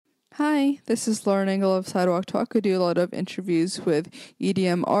Hi, this is Lauren Engel of Sidewalk Talk. I do a lot of interviews with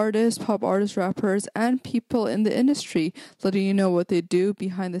EDM artists, pop artists, rappers, and people in the industry, letting you know what they do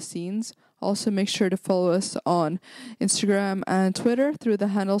behind the scenes. Also, make sure to follow us on Instagram and Twitter through the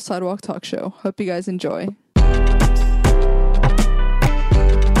handle Sidewalk Talk Show. Hope you guys enjoy.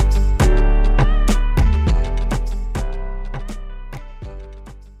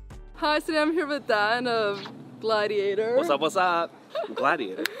 Hi, today I'm here with Dan of Gladiator. What's up?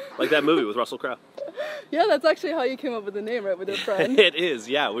 Gladiator. Like that movie with Russell Crowe. Yeah, that's actually how you came up with the name, right, with your friend? It is,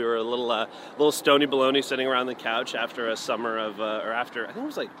 yeah. We were a little stony baloney sitting around the couch after a summer of, I think it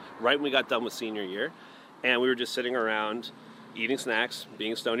was like right when we got done with senior year. And we were just sitting around eating snacks,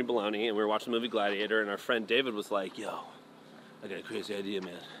 being stony baloney, and we were watching the movie Gladiator, and our friend David was like, yo, I got a crazy idea,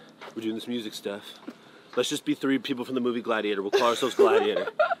 man. We're doing this music stuff. Let's just be 3 people from the movie Gladiator. We'll call ourselves Gladiator.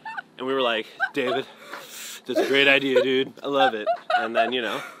 And we were like, David, that's a great idea, dude. I love it. And then,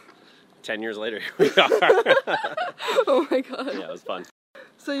 10 years later, here we are. Oh my god. Yeah, it was fun.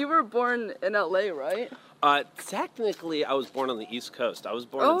 So you were born in LA, right? Technically, I was born on the East Coast. I was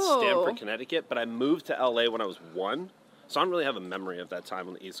born in Stamford, Connecticut, but I moved to LA when I was 1. So I don't really have a memory of that time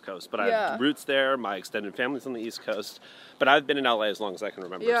on the East Coast. But I have roots there. My extended family's on the East Coast. But I've been in LA as long as I can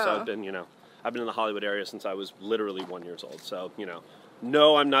remember. Yeah. So I've been in the Hollywood area since I was literally 1 year old. So,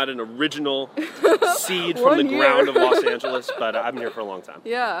 no, I'm not an original seed from the ground of Los Angeles, but I'm here for a long time.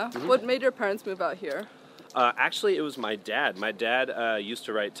 Yeah. Mm-hmm. What made your parents move out here? Actually, it was my dad. My dad used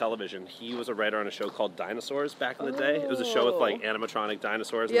to write television. He was a writer on a show called Dinosaurs back in the day. It was a show with like animatronic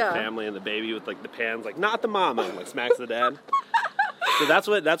dinosaurs and the family and the baby with like the pans, like not the mama, and like smacks the dad. So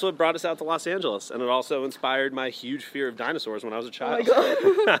that's what brought us out to Los Angeles, and it also inspired my huge fear of dinosaurs when I was a child.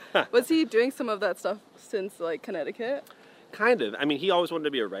 Oh my god. Was he doing some of that stuff since like Connecticut? Kind of. I mean, he always wanted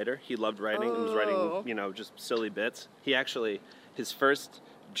to be a writer. He loved writing and was writing, just silly bits. He actually, his first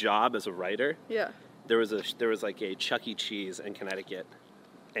job as a writer, there was like a Chuck E. Cheese in Connecticut,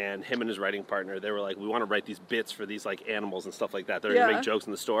 and him and his writing partner, they were like, we want to write these bits for these like animals and stuff like that. They're gonna make jokes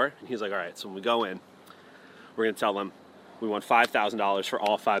in the store, and he's like, all right. So when we go in, we're gonna tell them we want $5,000 for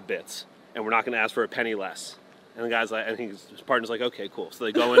all 5 bits, and we're not gonna ask for a penny less. And the guy's like, and his partner's like, okay, cool. So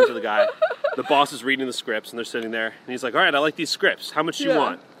they go into the guy. The boss is reading the scripts, and they're sitting there, and he's like, all right, I like these scripts. How much do you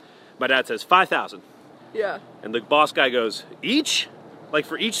want? My dad says, 5,000. Yeah. And the boss guy goes, each? Like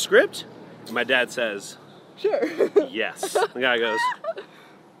for each script? And my dad says, sure. Yes. The guy goes,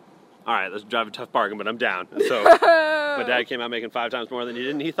 all right, let's drive a tough bargain, but I'm down. And so my dad came out making 5 times more than he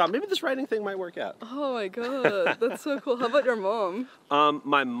did, and he thought maybe this writing thing might work out. Oh my god, that's so cool. How about your mom?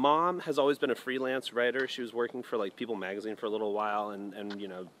 My mom has always been a freelance writer. She was working for like People magazine for a little while and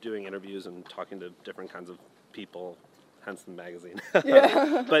doing interviews and talking to different kinds of people, hence the magazine.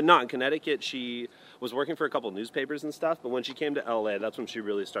 Yeah. But not in Connecticut. She was working for a couple newspapers and stuff, but when she came to LA, that's when she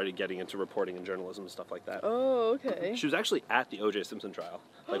really started getting into reporting and journalism and stuff like that. Oh, okay. She was actually at the O.J. Simpson trial,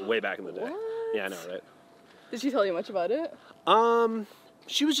 like way back in the day. What? Yeah, I know, right? Did she tell you much about it?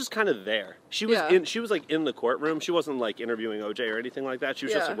 She was just kind of there. She was like in the courtroom. She wasn't like interviewing OJ or anything like that. She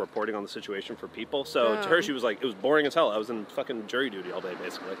was just like reporting on the situation for people. So to her, she was like, it was boring as hell. I was in fucking jury duty all day,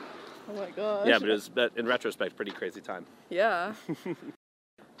 basically. Oh my gosh. Yeah, but in retrospect, pretty crazy time. Yeah.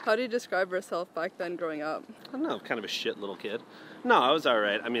 How do you describe yourself back then growing up? I don't know, kind of a shit little kid. No, I was all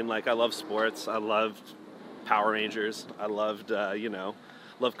right. I mean, like, I love sports. I loved Power Rangers. I loved,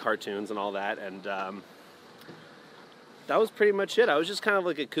 loved cartoons and all that. And that was pretty much it. I was just kind of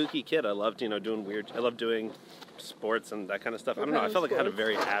like a kooky kid. I loved, I loved doing sports and that kind of stuff. I don't know. I felt like I had a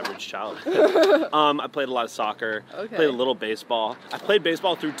very average childhood. I played a lot of soccer. Okay. Played a little baseball. I played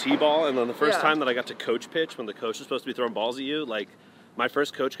baseball through T-ball, and then the first time that I got to coach pitch, when the coach was supposed to be throwing balls at you, like, my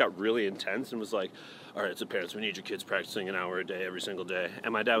first coach got really intense and was like, all right, so parents, we need your kids practicing an hour a day every single day.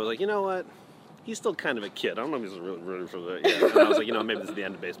 And my dad was like, you know what? He's still kind of a kid. I don't know if he's really rooting for that yet. And I was like, maybe this is the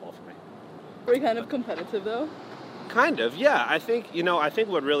end of baseball for me. Were you kind of competitive, though? Kind of, yeah. I think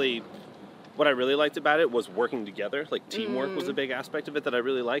what I really liked about it was working together. Like, teamwork was a big aspect of it that I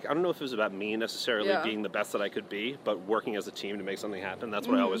really like. I don't know if it was about me necessarily being the best that I could be, but working as a team to make something happen. That's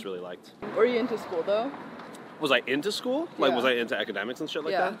what I always really liked. Were you into school, though? Was I into school? Like, was I into academics and shit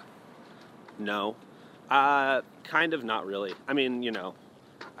like that? No. Kind of not really. I mean,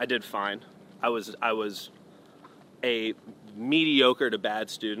 I did fine. I was a mediocre to bad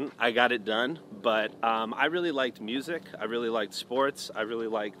student. I got it done, but I really liked music. I really liked sports. I really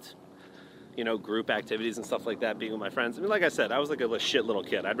liked, group activities and stuff like that, being with my friends. I mean, like I said, I was like a shit little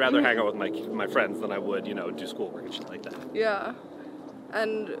kid. I'd rather hang out with my friends than I would, do schoolwork and shit like that. Yeah.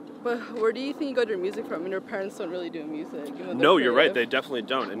 But where do you think you got your music from? I mean, your parents don't really do music. No, you're right. They definitely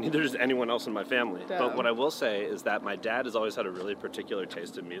don't. And neither does anyone else in my family. Damn. But what I will say is that my dad has always had a really particular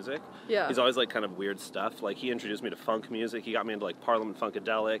taste in music. Yeah. He's always like kind of weird stuff. Like he introduced me to funk music. He got me into like Parliament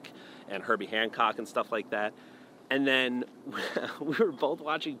Funkadelic and Herbie Hancock and stuff like that. And then we were both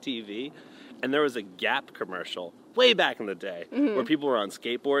watching TV, and there was a Gap commercial way back in the day where people were on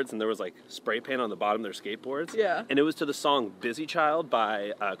skateboards and there was like spray paint on the bottom of their skateboards. Yeah. And it was to the song Busy Child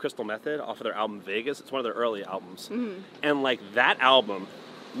by Crystal Method off of their album Vegas. It's one of their early albums. And like that album,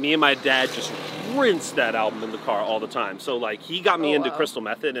 me and my dad just rinsed that album in the car all the time. So like he got me into Crystal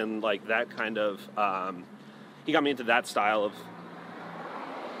Method and like that kind of, he got me into that style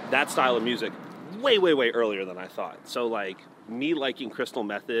of music way, way, way earlier than I thought. So like me liking Crystal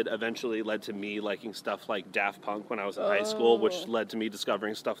Method eventually led to me liking stuff like Daft Punk when I was in high school, which led to me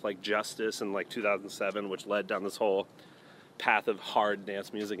discovering stuff like Justice in like 2007, which led down this whole path of hard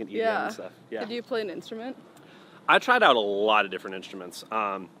dance music and EDM and stuff. Yeah. Did you play an instrument? I tried out a lot of different instruments.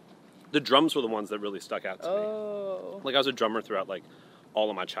 The drums were the ones that really stuck out to me. Like I was a drummer throughout like all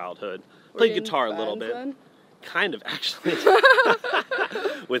of my childhood. Played guitar a little bit. Then? Kind of, actually.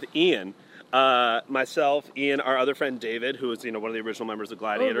 With Ian. Myself, Ian, our other friend David, who was one of the original members of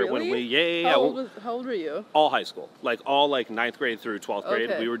Gladiator. Oh, really? When we How old were you? All high school, like all like 9th grade through 12th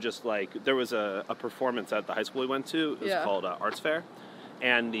grade. We were just like there was a performance at the high school we went to. It was called Arts Fair,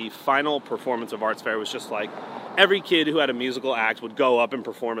 and the final performance of Arts Fair was just like every kid who had a musical act would go up and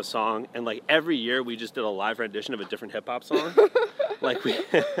perform a song, and like every year we just did a live rendition of a different hip hop song. Like we.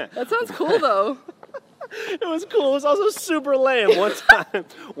 That sounds cool though. It was cool. It was also super lame.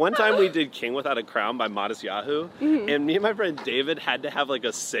 One time we did King Without a Crown by Modest Yahoo, and me and my friend David had to have like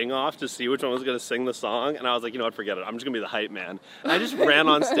a sing-off to see which one was going to sing the song, and I was like, you know what, forget it. I'm just going to be the hype man. And I just ran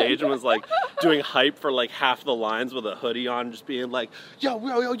on stage and was like doing hype for like half the lines with a hoodie on, just being like, yo,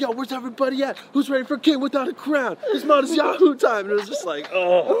 where's everybody at? Who's ready for King Without a Crown? It's Modest Yahoo time. And it was just like,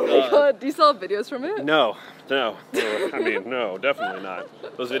 oh my God. Do you still have videos from it? No. I mean, no, definitely not.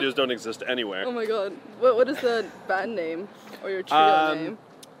 Those videos don't exist anywhere. Oh my God. What is the band name or your trio name?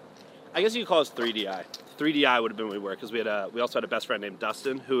 I guess you could call us 3DI. 3DI would have been where we were because we also had a best friend named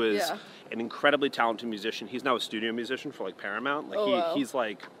Dustin who is an incredibly talented musician. He's now a studio musician for like Paramount. Like he's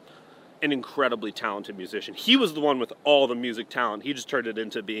like an incredibly talented musician. He was the one with all the music talent. He just turned it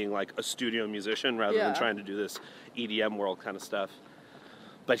into being like a studio musician rather than trying to do this EDM world kind of stuff.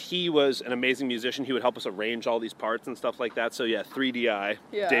 But he was an amazing musician. He would help us arrange all these parts and stuff like that. So 3DI,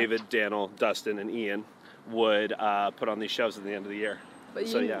 David, Daniel, Dustin, and Ian would put on these shows at the end of the year. But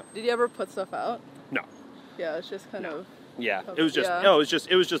did you ever put stuff out? No. Yeah, it's just kind of. Yeah, it was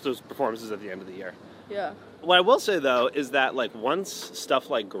just those performances at the end of the year. Yeah. What I will say though is that like once stuff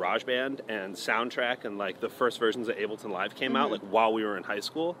like GarageBand and Soundtrack and like the first versions of Ableton Live came out, like while we were in high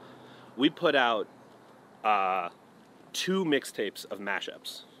school, we put out 2 mixtapes of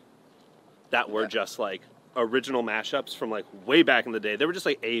mashups that were just like original mashups from like way back in the day. They were just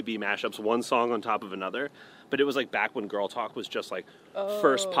like A-B mashups, one song on top of another. But it was like back when Girl Talk was just like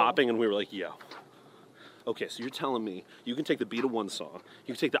first popping, and we were like, yo. Okay, so you're telling me you can take the beat of one song,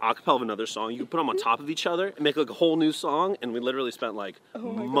 you can take the acapella of another song, you can put them on top of each other and make like a whole new song, and we literally spent like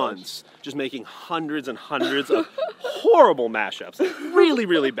months just making hundreds and hundreds of horrible mashups, like really,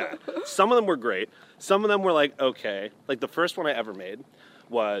 really bad. Some of them were great, some of them were like okay. Like the first one I ever made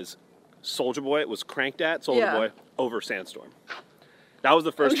was Soulja Boy. It was Cranked At Soulja Boy over Sandstorm. That was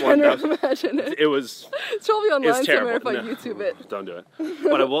the first one. Imagine it. It was. It's probably online somewhere if I YouTube it. Don't do it.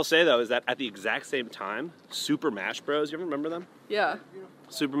 What I will say though is that at the exact same time, Super Mash Bros. You ever remember them? Yeah.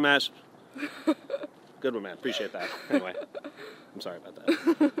 Super Mash. Good one, man. Appreciate that. Anyway, I'm sorry about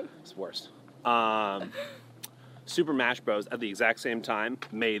that. It's the worst. Super Mash Bros. At the exact same time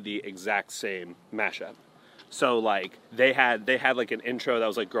made the exact same mashup. So like they had like an intro that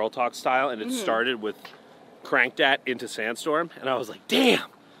was like Girl Talk style, and it started with Cranked At into Sandstorm, and I was like, damn,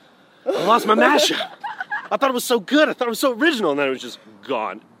 I lost my mashup. I thought it was so good. I thought it was so original, and then it was just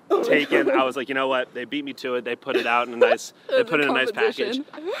gone, taken. I was like, you know what? They beat me to it. They put it out in a nice. They put it in a nice package.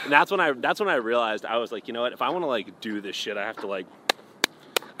 And that's when I realized I was like, you know what? If I want to like do this shit, I have to like.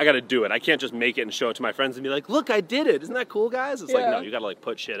 I got to do it. I can't just make it and show it to my friends and be like, look, I did it. Isn't that cool, guys? It's like, no, you got to like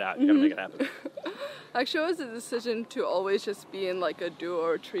put shit out. You got to make it happen. Actually, it was a decision to always just be in like a duo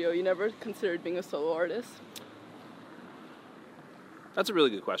or a trio. You never considered being a solo artist? That's a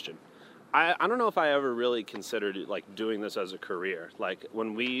really good question. I don't know if I ever really considered like doing this as a career. Like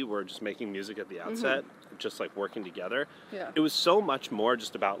when we were just making music at the outset, just like working together, it was so much more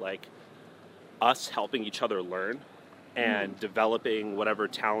just about like us helping each other learn and developing whatever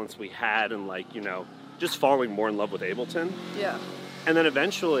talents we had, and like, you know, just falling more in love with Ableton. Yeah. And then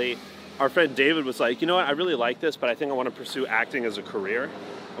eventually, our friend David was like, you know what, I really like this, but I think I want to pursue acting as a career.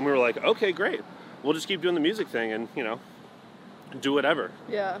 And we were like, okay, great. We'll just keep doing the music thing and, you know, do whatever.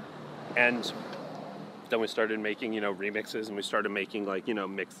 Yeah. And then we started making, you know, remixes, and we started making, like, you know,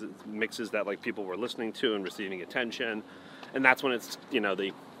 mixes that, like, people were listening to and receiving attention. And that's when it's, you know,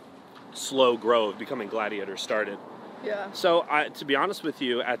 the slow grow of becoming Gladiator started. Yeah. So, to be honest with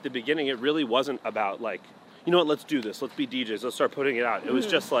you, at the beginning, it really wasn't about, like, you know what, let's do this, let's be DJs, let's start putting it out. It was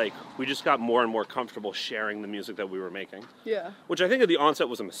just like, we just got more and more comfortable sharing the music that we were making. Yeah. Which I think at the onset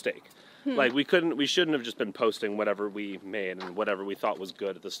was a mistake. Like, we shouldn't have just been posting whatever we made and whatever we thought was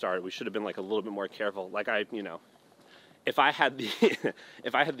good at the start. We should have been, like, a little bit more careful. Like, you know, if I had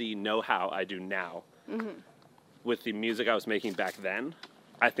the know-how I do now with the music I was making back then,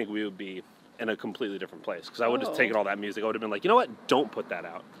 I think we would be in a completely different place. Because I would have taken all that music, I would have been like, you know what, don't put that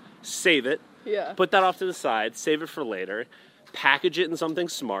out. Save it. Yeah. Put that off to the side, save it for later, package it in something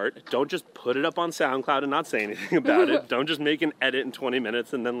smart. Don't just put it up on SoundCloud and not say anything about it. Don't just make an edit in 20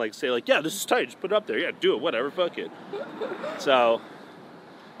 minutes and then, like, say, like, yeah, this is tight, just put it up there. Yeah, do it, whatever, fuck it. So,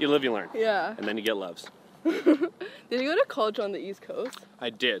 you live, you learn. Yeah. And then you get loves. Did you go to college on the East Coast?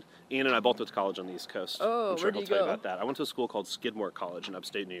 I did. Ian and I both went to college on the East Coast. Oh, I'm sure where'd he'll you tell you go? about that. I went to a school called Skidmore College in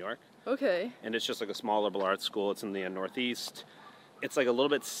upstate New York. Okay. And it's just like a small liberal arts school. It's in the Northeast. It's like a little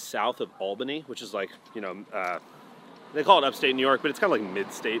bit south of Albany, which is like, you know, they call it upstate New York, but it's kind of like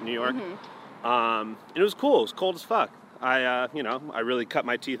mid-state New York. And it was cool. It was cold as fuck. You know, I really cut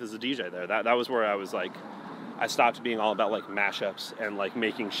my teeth as a DJ there. That was where I was like, I stopped being all about like mashups and like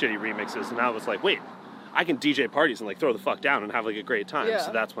making shitty remixes, and I was like, wait, I can DJ parties and like throw the fuck down and have like a great time. Yeah.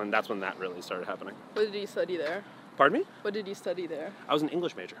 So that's when that really started happening. What did you study there? Pardon me? What did you study there? I was an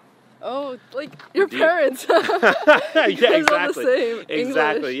English major. Oh, like your Indeed. parents. Yeah, exactly. The same exactly.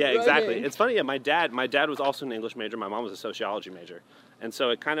 English Yeah, exactly. writing. It's funny. Yeah, my dad was also an English major. My mom was a sociology major, and so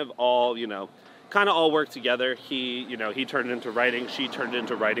it kind of all, you know, worked together. He turned it into writing. She turned it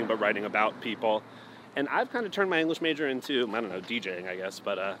into writing, but writing about people. And I've kind of turned my English major into, I don't know, DJing, I guess.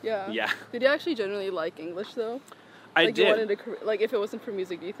 But yeah. Did you actually generally like English though? I like did. You wanted like if it wasn't for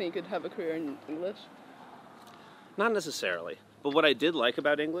music, do you think you could have a career in English? Not necessarily. But what I did like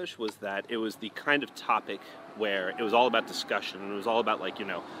about English was that it was the kind of topic where it was all about discussion, and it was all about, like, you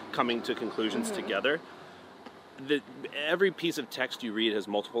know, coming to conclusions together. Every piece of text you read has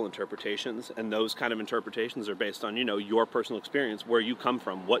multiple interpretations, and those kind of interpretations are based on, you know, your personal experience, where you come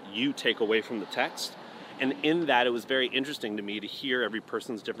from, what you take away from the text. And in that, it was very interesting to me to hear every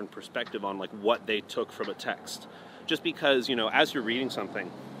person's different perspective on, like, what they took from a text. Just because, you know, as you're reading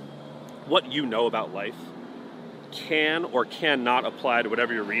something, what you know about life can or cannot apply to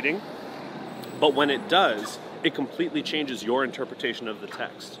whatever you're reading, but when it does, it completely changes your interpretation of the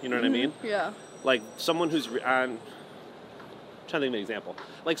text. You know what I mean? Yeah. Like someone who's I'm trying to think of an example.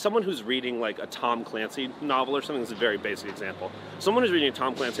 Like someone who's reading like a Tom Clancy novel or something. This is a very basic example. Someone who's reading a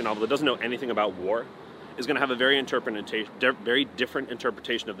Tom Clancy novel that doesn't know anything about war is going to have a very different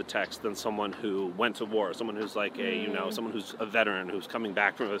interpretation of the text than someone who went to war, someone who's like someone who's a veteran who's coming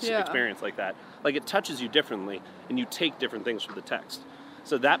back from an experience like that. Like, it touches you differently, and you take different things from the text.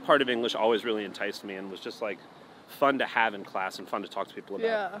 So that part of English always really enticed me and was just like fun to have in class and fun to talk to people about.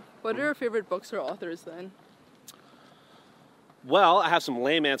 Yeah. What are your favorite books or authors then? Well, I have some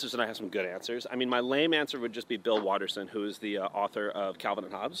lame answers and I have some good answers. I mean, my lame answer would just be Bill Watterson, who is the author of Calvin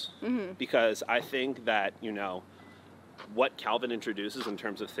and Hobbes, because I think that, you know, what Calvin introduces in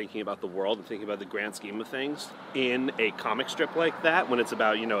terms of thinking about the world and thinking about the grand scheme of things in a comic strip like that, when it's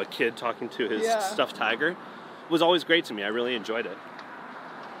about, you know, a kid talking to his stuffed tiger, was always great to me. I really enjoyed it.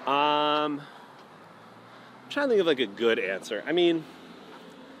 I'm trying to think of like a good answer. I mean,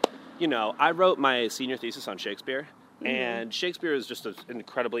 you know, I wrote my senior thesis on Shakespeare. And Shakespeare is just an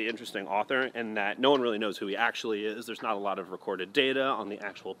incredibly interesting author in that no one really knows who he actually is. There's not a lot of recorded data on the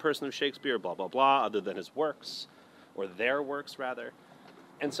actual person of Shakespeare, blah, blah, blah, other than his works, or their works, rather.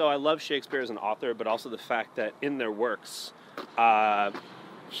 And so I love Shakespeare as an author, but also the fact that in their works,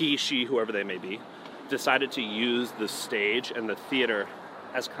 he, she, whoever they may be, decided to use the stage and the theater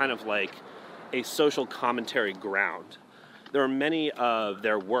as kind of like a social commentary ground. There are many of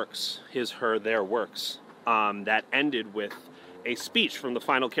their works, his, her, their works, that ended with a speech from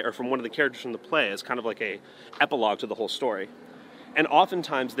from one of the characters from the play as kind of like a epilogue to the whole story. And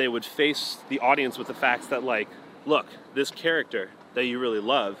oftentimes they would face the audience with the facts that, like, look, this character that you really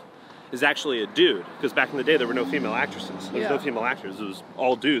love is actually a dude, because back in the day there were no female actresses. There was no female actors. It was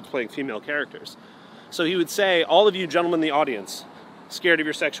all dudes playing female characters. So he would say, all of you gentlemen in the audience, scared of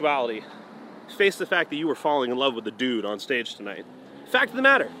your sexuality, face the fact that you were falling in love with a dude on stage tonight. Fact of the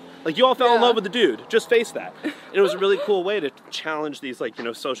matter, Like, you all fell in love with the dude. Just face that. And it was a really cool way to challenge these, like, you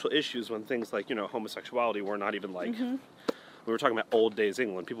know, social issues when things like, you know, homosexuality were not even, like, we were talking about old days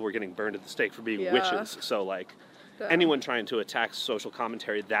England. People were getting burned at the stake for being witches. So, like, anyone trying to attack social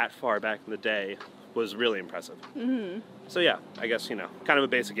commentary that far back in the day was really impressive. So, yeah, I guess, you know, kind of a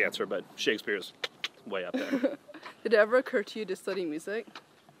basic answer, but Shakespeare's way up there. Did it ever occur to you to study music?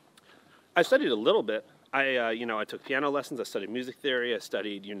 I studied a little bit. You know, I took piano lessons, I studied music theory, I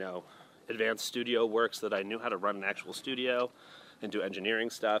studied, you know, advanced studio work so that I knew how to run an actual studio and do engineering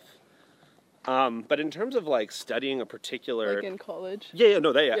stuff. But in terms of, like, studying a particular... Like in college? Yeah, no,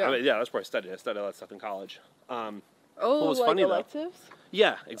 I mean, that's where I studied. I studied all that stuff in college. What was like funny, electives? Though,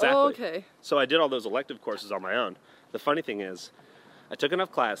 yeah, exactly. Oh, okay. So I did all those elective courses on my own. The funny thing is, I took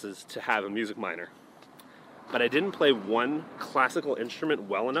enough classes to have a music minor. But I didn't play one classical instrument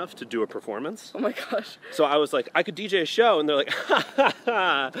well enough to do a performance. Oh my gosh. So I was like, I could DJ a show, and they're like, ha ha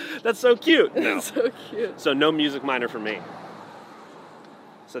ha, that's so cute. No. That's so cute. So no music minor for me.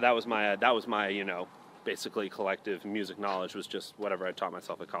 So that was my, you know, basically collective music knowledge was just whatever I taught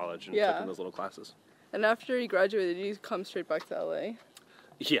myself at college and took in those little classes. And after you graduated, did you come straight back to LA?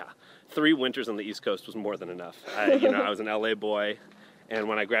 Yeah. 3 winters on the East Coast was more than enough. I was an LA boy, and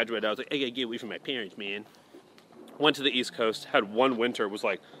when I graduated, I was like, I gotta get away from my parents, man. Went to the East Coast, had 1 winter, was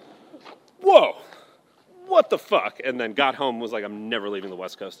like, whoa, what the fuck? And then got home, was like, I'm never leaving the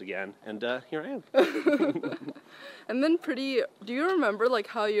West Coast again. And here I am. And then do you remember, like,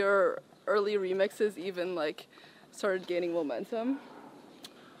 how your early remixes even, like, started gaining momentum?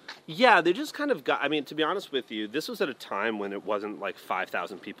 Yeah, they just kind of got, I mean, to be honest with you, this was at a time when it wasn't like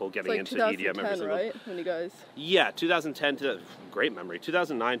 5,000 people getting into EDM every single... right? When you guys... Yeah, 2010, great memory.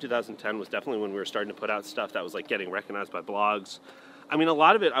 2009, 2010 was definitely when we were starting to put out stuff that was like getting recognized by blogs. I mean, a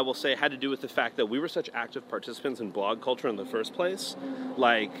lot of it, I will say, had to do with the fact that we were such active participants in blog culture in the first place.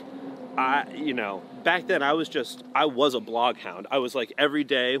 Like, back then I was a blog hound. I was like, every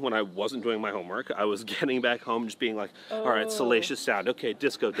day when I wasn't doing my homework, I was getting back home just being like, all right, Salacious Sound, okay,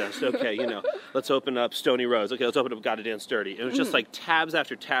 Disco Dust, okay, you know, let's open up Stony Rose, okay, let's open up Gotta Dance Dirty. It was just like tabs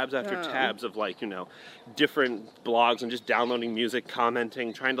after tabs after tabs of, like, you know, different blogs and just downloading music,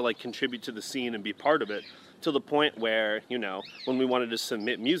 commenting, trying to, like, contribute to the scene and be part of it, to the point where, you know, when we wanted to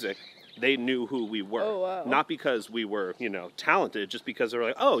submit music, they knew who we were. Oh, wow. Not because we were, you know, talented, just because they were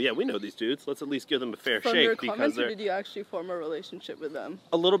like, oh, yeah, we know these dudes. Let's at least give them a fair From shake. Your comments, or did you actually form a relationship with them?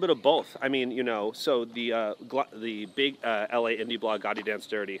 A little bit of both. I mean, you know, so the big LA indie blog, Gotta Dance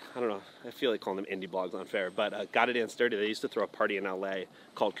Dirty, I don't know, I feel like calling them indie blogs unfair, but Gotta Dance Dirty, they used to throw a party in LA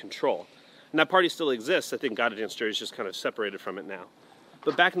called Control. And that party still exists. I think Gotta Dance Dirty is just kind of separated from it now.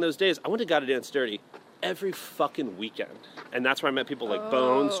 But back in those days, I went to Gotta Dance Dirty every fucking weekend. And that's where I met people like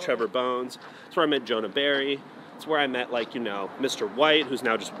Bones, Trevor Bones. That's where I met Jonah Berry. It's where I met, like, you know, Mr. White, who's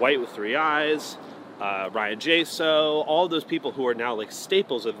now just White with 3 eyes, Ryan Jaso, all those people who are now, like,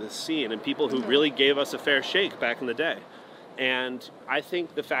 staples of this scene and people who really gave us a fair shake back in the day. And I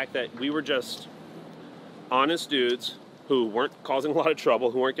think the fact that we were just honest dudes who weren't causing a lot of trouble,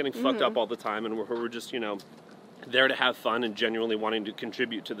 who weren't getting fucked up all the time, and who were just, you know, there to have fun and genuinely wanting to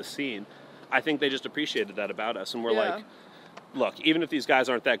contribute to the scene, I think they just appreciated that about us, and we're like, look, even if these guys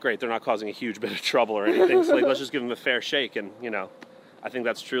aren't that great, they're not causing a huge bit of trouble or anything, so, like, let's just give them a fair shake, and, you know, I think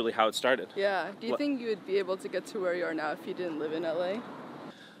that's truly how it started. Yeah. Do you think you would be able to get to where you are now if you didn't live in LA?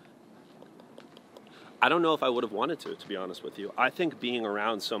 I don't know if I would have wanted to be honest with you. I think being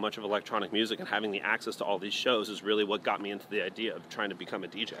around so much of electronic music and having the access to all these shows is really what got me into the idea of trying to become a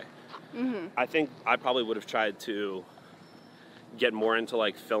DJ. I think I probably would have tried to get more into,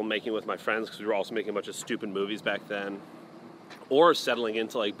 like, filmmaking with my friends, because we were also making a bunch of stupid movies back then, or settling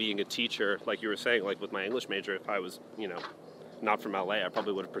into, like, being a teacher, like you were saying, like with my English major. If I was, you know, not from LA, I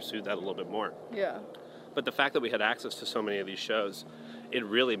probably would have pursued that a little bit more. Yeah. But the fact that we had access to so many of these shows, it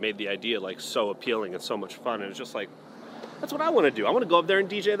really made the idea, like, so appealing and so much fun. And it was just like, that's what I want to do. I want to go up there and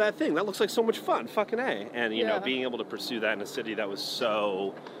DJ that thing. That looks like so much fun. Fucking A. And, you know, being able to pursue that in a city that was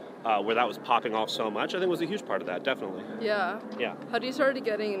so, where that was popping off so much, I think was a huge part of that, definitely. Yeah. Yeah. How do you start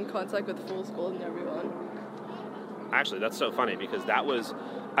getting in contact with Fool's Gold and everyone? Actually, that's so funny, because that was,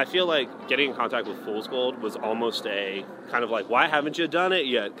 I feel like getting in contact with Fool's Gold was almost a kind of like, why haven't you done it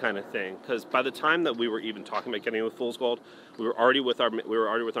yet kind of thing. Because by the time that we were even talking about getting in with Fool's Gold, we were already with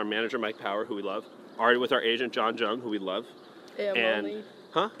our manager, Mike Power, who we love, already with our agent, John Jung, who we love. AM Only.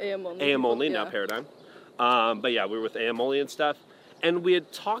 Huh? AM Only. AM Only, now Paradigm. But yeah, we were with AM Only and stuff. And we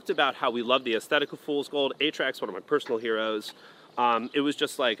had talked about how we loved the aesthetic of Fool's Gold. A-Track's one of my personal heroes. It was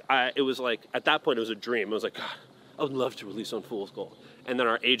just like, at that point, it was a dream. It was like, God, I would love to release on Fool's Gold. And then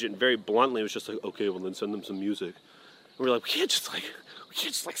our agent very bluntly was just like, okay, well then send them some music. And we were like, we we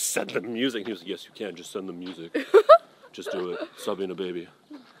can't just like send them music. He was like, yes, you can. Just send them music. Just do it. Stop being a baby.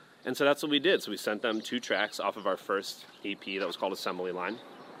 And so that's what we did. So we sent them 2 tracks off of our first EP that was called Assembly Line.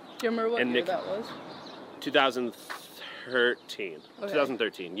 Do you remember what year that was? 2013. Okay.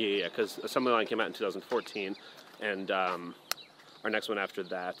 2013. Yeah. Because Assembly Line came out in 2014, and our next one after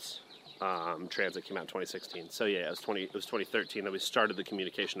that, Transit, came out in 2016. So yeah, it was 2013 that we started the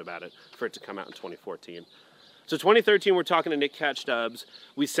communication about it for it to come out in 2014. So 2013, we're talking to Nick Catch-Dubs.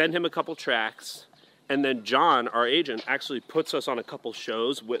 We send him a couple tracks, and then John, our agent, actually puts us on a couple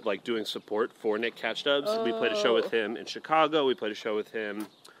shows with like doing support for Nick Catch-Dubs. Oh. We played a show with him in Chicago. We played a show with him. I'm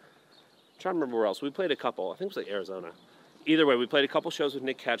trying to remember where else. We played a couple. I think it was like Arizona. Either way, we played a couple shows with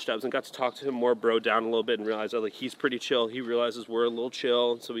Nick Catch-Dubs and got to talk to him more, bro down a little bit, and realize that like he's pretty chill. He realizes we're a little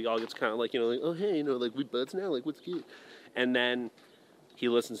chill, so we all get kind of like, like, oh hey, like we buds now, like what's good? And then he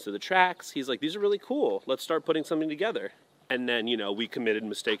listens to the tracks. He's like, these are really cool. Let's start putting something together. And then we committed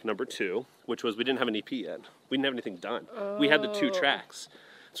mistake number 2, which was we didn't have an EP yet. We didn't have anything done. Oh. We had the 2 tracks,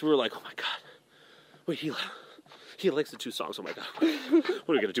 so we were like, oh my god, wait, he likes the 2 songs. Oh my god, what are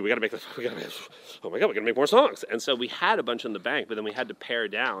we gonna do? Oh my god, we're gonna make more songs. And so we had a bunch in the bank, but then we had to pare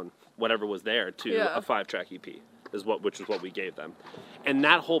down whatever was there to a 5-track EP, which is what we gave them. And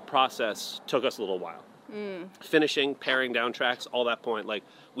that whole process took us a little while. Finishing, paring down tracks, all that point. Like,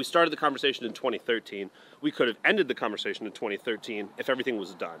 we started the conversation in 2013. We could have ended the conversation in 2013 if everything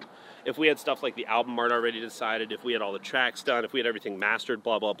was done. If we had stuff like the album art already decided, if we had all the tracks done, if we had everything mastered,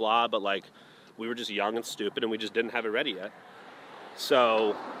 blah, blah, blah. But, like, we were just young and stupid, and we just didn't have it ready yet.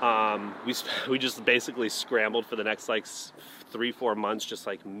 So we just basically scrambled for the next, like, 3-4 months, just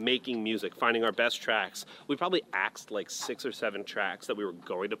like making music, finding our best tracks. We probably axed like 6 or 7 tracks that we were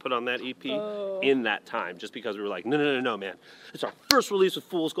going to put on that EP in that time, just because we were like, no, man. It's our first release with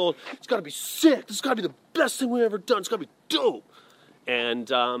Fool's Gold. It's got to be sick. This has got to be the best thing we've ever done. It's got to be dope.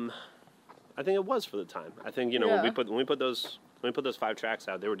 And I think it was for the time. I think when we put those 5 tracks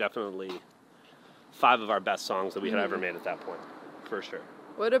out, they were definitely 5 of our best songs that we had ever made at that point, for sure.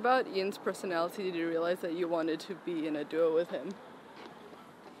 What about Ian's personality? Did you realize that you wanted to be in a duo with him?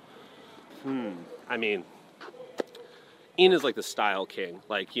 I mean, Ian is like the style king.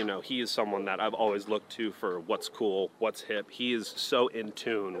 Like, he is someone that I've always looked to for what's cool, what's hip. He is so in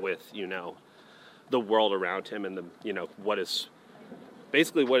tune with, the world around him and what is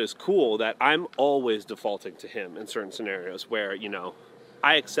cool, that I'm always defaulting to him in certain scenarios where,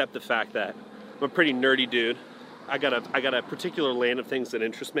 I accept the fact that I'm a pretty nerdy dude. I got a particular lane of things that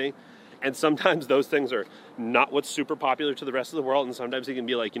interest me, and sometimes those things are not what's super popular to the rest of the world, and sometimes he can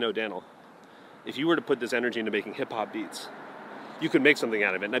be like, Daniel, if you were to put this energy into making hip-hop beats, you could make something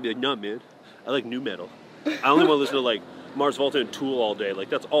out of it. And I'd be like, no, man, I like nu metal. I only want to listen to, like, Mars Volta and Tool all day. Like,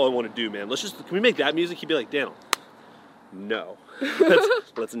 that's all I want to do, man. Can we make that music? He'd be like, Daniel, no.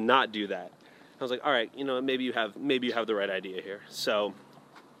 Let's not do that. I was like, all right, maybe you have the right idea here. So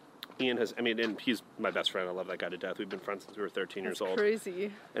Ian and he's my best friend. I love that guy to death. We've been friends since we were 13 years old.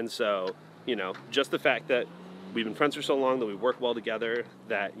 Crazy. And so, just the fact that we've been friends for so long, that we work well together,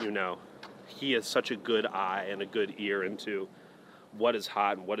 that, he has such a good eye and a good ear into what is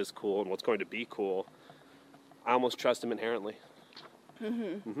hot and what is cool and what's going to be cool. I almost trust him inherently.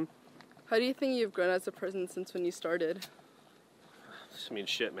 How do you think you've grown as a person since when you started? I mean,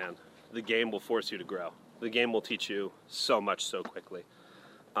 shit, man. The game will force you to grow. The game will teach you so much so quickly.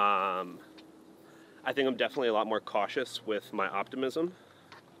 I think I'm definitely a lot more cautious with my optimism.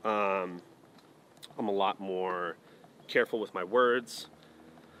 I'm a lot more careful with my words.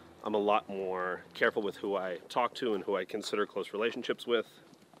 I'm a lot more careful with who I talk to and who I consider close relationships with,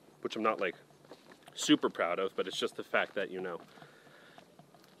 which I'm not like super proud of, but it's just the fact that,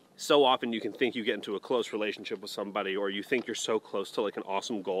 so often you can think you get into a close relationship with somebody, or you think you're so close to like an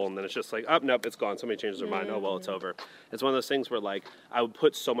awesome goal, and then it's just like, oh, nope, it's gone. Somebody changes their mind. Oh, well, it's over. It's one of those things where like I would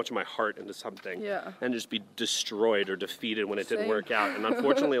put so much of my heart into something and just be destroyed or defeated when it didn't work out. And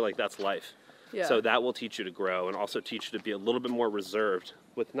unfortunately, like, that's life. Yeah. So that will teach you to grow, and also teach you to be a little bit more reserved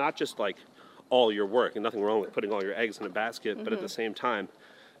with not just like all your work, and nothing wrong with putting all your eggs in a basket, but at the same time,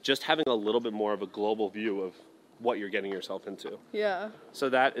 just having a little bit more of a global view of what you're getting yourself into. Yeah. So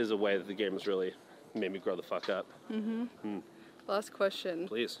that is a way that the game has really made me grow the fuck up. Last question.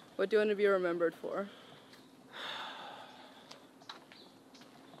 Please. What do you want to be remembered for?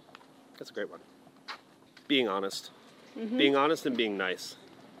 That's a great one. Being honest. Being honest and being nice.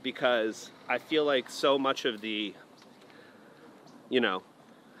 Because I feel like so much of the, if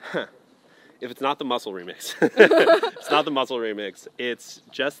it's not the Muscle remix, it's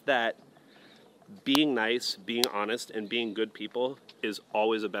just that being nice, being honest, and being good people is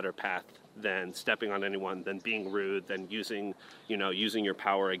always a better path than stepping on anyone, than being rude, than using your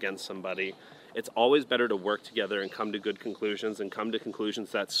power against somebody. It's always better to work together and come to good conclusions and come to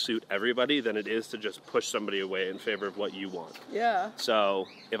conclusions that suit everybody than it is to just push somebody away in favor of what you want. Yeah. So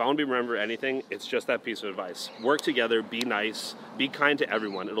if I want to be remembered anything, it's just that piece of advice. Work together, be nice, be kind to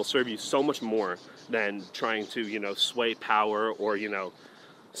everyone. It'll serve you so much more than trying to, sway power or,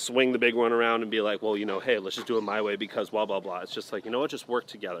 swing the big one around and be like, well, hey, let's just do it my way because blah, blah, blah. It's just like, just work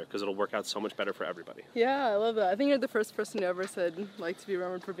together because it'll work out so much better for everybody. Yeah, I love that. I think you're the first person who ever said, to be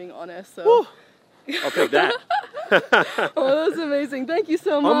remembered for being honest. So. Woo! I'll take that. Oh, that was amazing. Thank you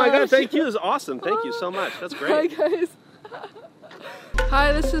so much. Oh my God, thank you. It was awesome. Thank you so much. That's great. Hi, guys.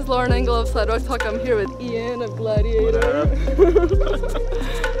 Hi, this is Lauren Engel of Sidewalk Talk. I'm here with Ian of Gladiator.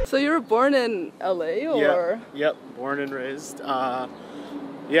 So you were born in LA, or? Yep. Born and raised.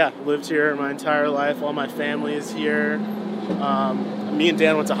 Lived here my entire life. All my family is here. Me and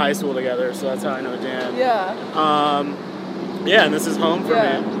Dan went to high school together, so that's how I know Dan. Yeah. And this is home for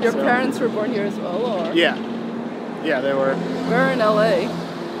me. Your parents were born here as well, or? Yeah, they were. Where in LA?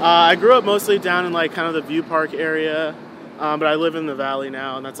 I grew up mostly down in kind of the View Park area, but I live in the Valley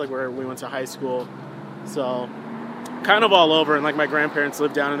now, and that's where we went to high school. So kind of all over, and my grandparents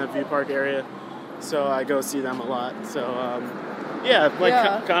live down in the View Park area, so I go see them a lot. So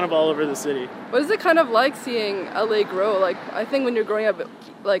kind of all over the city. What is it kind of like seeing LA grow? I think when you're growing up,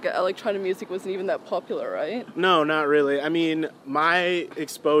 electronic music wasn't even that popular, right? No, not really. I mean, my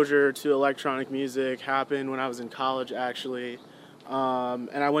exposure to electronic music happened when I was in college, actually.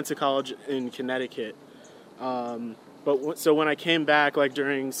 And I went to college in Connecticut. So when I came back,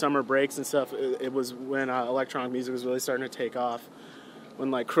 during summer breaks and stuff, it was when electronic music was really starting to take off. When,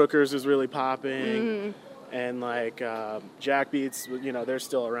 Crookers was really popping. And Jack Beats, they're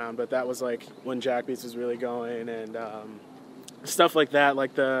still around, but that was when Jack Beats was really going, and stuff like that.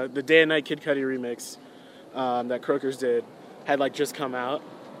 The Day and Night Kid Cudi remix that Crookers did had just come out,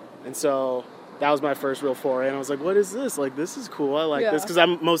 and so that was my first real foray. And I was like, "What is this? This is cool. I like this," because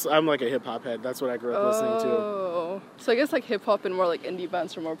I'm a hip hop head. That's what I grew up listening to. Oh, so I guess hip hop and more indie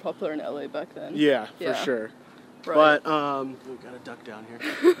bands were more popular in LA back then. Yeah, for sure. Right. But, we got a duck down here.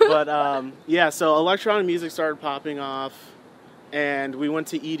 But, so electronic music started popping off, and we went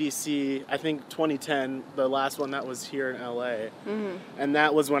to EDC, I think 2010, the last one that was here in LA. And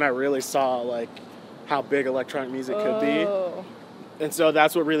that was when I really saw, how big electronic music could be. And so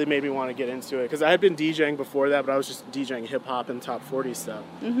that's what really made me want to get into it, because I had been DJing before that, but I was just DJing hip-hop and top 40 stuff.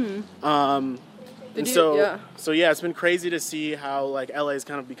 It's been crazy to see how LA's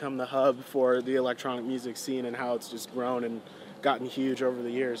kind of become the hub for the electronic music scene and how it's just grown and gotten huge over the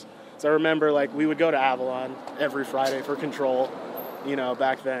years. So I remember we would go to Avalon every Friday for Control,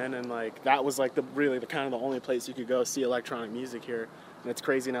 back then, and that was the kind of the only place you could go see electronic music here. And it's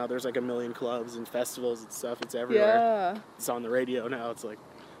crazy now. There's 1 million clubs and festivals and stuff. It's everywhere. Yeah. It's on the radio now.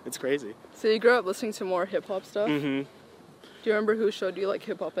 It's crazy. So you grew up listening to more hip hop stuff? Mm-hmm. Do you remember who showed you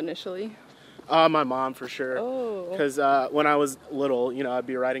hip hop initially? My mom, for sure. Oh. Because when I was little, I'd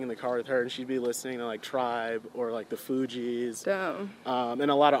be riding in the car with her, and she'd be listening to Tribe or the Fugees. Damn.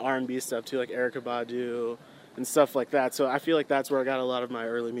 And a lot of R&B stuff too, Erykah Badu and stuff like that. So I feel that's where I got a lot of my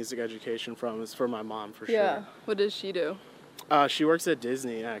early music education from, is from my mom, for sure. Yeah. What does she do? She works at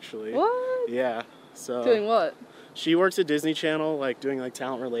Disney, actually. What? Yeah. So. Doing what? She works at Disney Channel, doing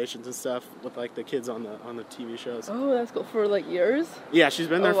talent relations and stuff with the kids on the TV shows. Oh, that's cool. For years? Yeah, she's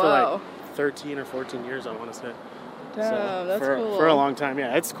been there for 13 or 14 years, I want to say. Damn, that's cool. For a long time,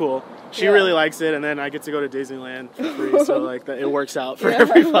 yeah, it's cool. She really likes it, and then I get to go to Disneyland for free, so it works out for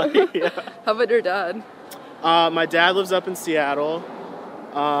everybody. Yeah. How about your dad? My dad lives up in Seattle.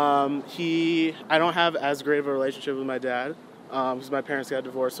 I don't have as great of a relationship with my dad because my parents got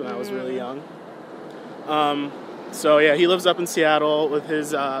divorced when I was really young. He lives up in Seattle with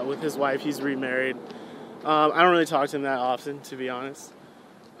his wife. He's remarried. I don't really talk to him that often, to be honest.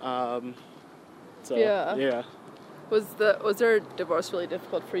 Yeah. Was their divorce really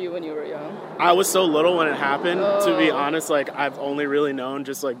difficult for you when you were young? I was so little when it happened, to be honest. I've only really known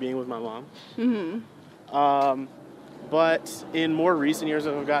just being with my mom. Mm-hmm. But in more recent years,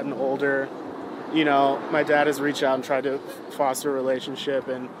 as I've gotten older, my dad has reached out and tried to foster a relationship,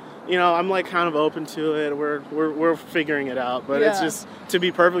 and I'm kind of open to it. We're figuring it out, but it's just, to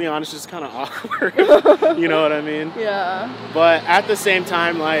be perfectly honest, just kind of awkward. You know what I mean? Yeah. But at the same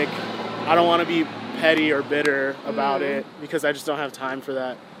time, I don't want to be petty or bitter about it, because I just don't have time for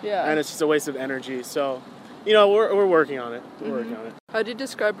that. Yeah. And it's just a waste of energy. So, we're working on it. We're working on it. How did you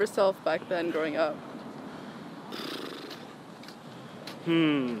describe yourself back then, growing up?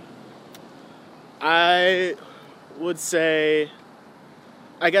 I would say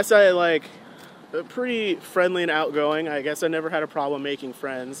I guess I like pretty friendly and outgoing. I guess I never had a problem making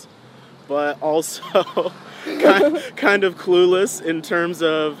friends, but also kind of clueless in terms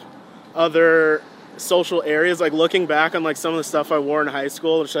of other social areas. Like looking back on like some of the stuff I wore in high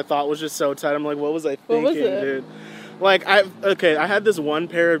school, which I thought was just so tight. I'm like, what was I thinking, what was it? dude? Like I had this one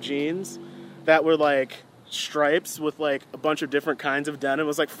pair of jeans that were like stripes with like a bunch of different kinds of denim. It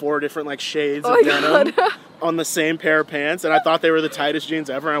was like 4 different like shades of denim on the same pair of pants, and I thought they were the tightest jeans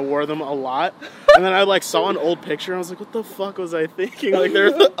ever, and I wore them a lot. And then I like saw an old picture and I was like, what the fuck was I thinking? Like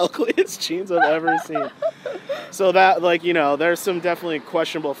they're the ugliest jeans I've ever seen. So that, like, you know, there's some definitely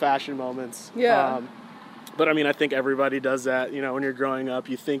questionable fashion moments. Yeah. But I mean, I think everybody does that, you know, when you're growing up.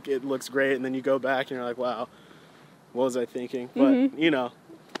 You think it looks great, and then you go back and you're like, wow, what was I thinking? But, you know,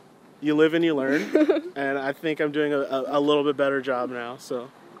 you live and you learn, and I think I'm doing a little bit better job now,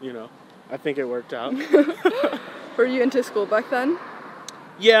 so, you know, I think it worked out. Were you into school back then?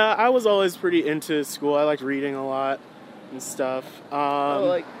 Yeah, I was always pretty into school. I liked reading a lot and stuff.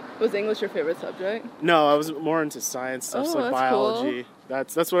 Was English your favorite subject? No, I was more into science stuff, so like biology. Cool.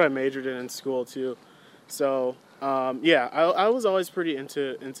 That's what I majored in school, too. So, yeah, I was always pretty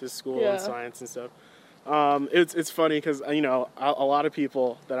into school and science and stuff. It's funny because, you know, a lot of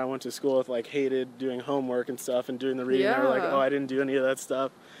people that I went to school with like hated doing homework and stuff and doing the reading. They were like, oh, I didn't do any of that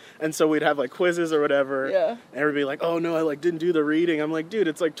stuff. And so we'd have like quizzes or whatever. Yeah. And everybody like, oh no, I like didn't do the reading. I'm like, dude,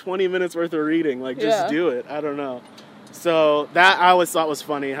 it's like 20 minutes worth of reading. Like just do it. I don't know. So that I always thought was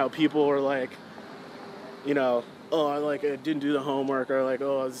funny how people were like, you know, oh, I didn't do the homework, or like,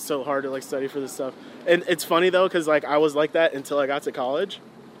 oh, it's so hard to like study for this stuff. And it's funny though, because like I was like that until I got to college.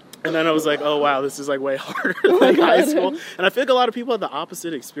 And then I was like, oh, wow, this is, like, way harder than high school. And I feel like a lot of people had the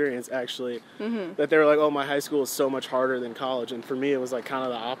opposite experience, actually. Mm-hmm. That they were like, oh, my high school is so much harder than college. And for me, it was, like, kind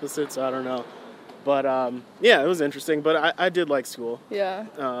of the opposite, so I don't know. But, yeah, it was interesting. But I did like school. Yeah.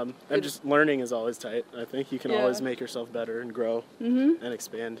 And just learning is always tight. I think you can always make yourself better and grow and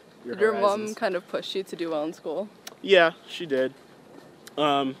expand your horizons. Your mom kind of pushed you to do well in school? Yeah, she did.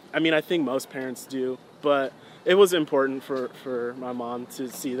 I mean, I think most parents do. But it was important for my mom to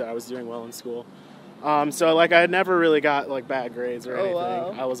see that I was doing well in school. So, like, I never really got, like, bad grades or anything.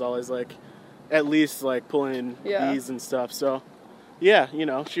 Wow. I was always, like, at least, like, pulling in B's and stuff. So, yeah, you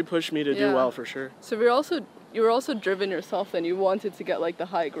know, she pushed me to do well for sure. So you were also driven yourself, and you wanted to get, like, the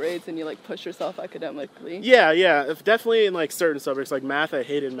high grades, and you, like, pushed yourself academically. Yeah. Definitely in, like, certain subjects. Like, math, I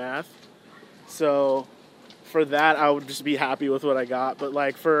hated math. So, for that, I would just be happy with what I got. But,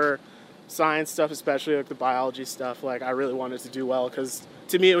 like, for science stuff, especially like the biology stuff, like I really wanted to do well because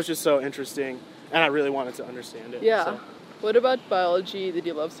to me it was just so interesting and I really wanted to understand it. Yeah. So. What about biology did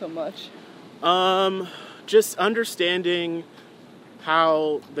you love so much? Just understanding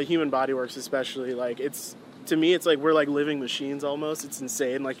how the human body works, especially. Like to me it's like we're like living machines almost. It's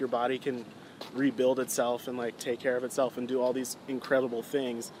insane. Like your body can rebuild itself and like take care of itself and do all these incredible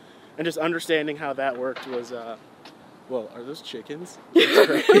things. And just understanding how that worked was whoa, are those chickens? That's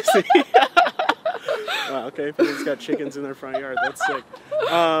crazy. Wow, okay, people's got chickens in their front yard. That's sick.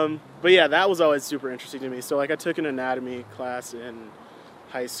 But yeah, that was always super interesting to me. So like I took an anatomy class in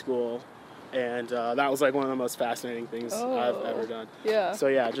high school, and that was like one of the most fascinating things I've ever done. Yeah. So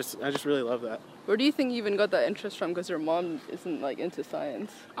yeah, I just really love that. Where do you think you even got that interest from? Because your mom isn't like into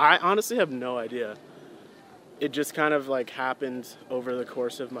science. I honestly have no idea. It just kind of like happened over the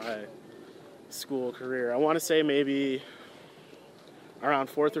course of my school career. I want to say maybe around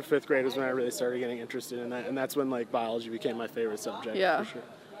 4th or 5th grade was when I really started getting interested in that, and that's when like biology became my favorite subject. Yeah. For sure.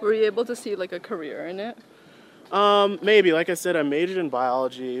 Were you able to see like a career in it? Maybe. Like I said, I majored in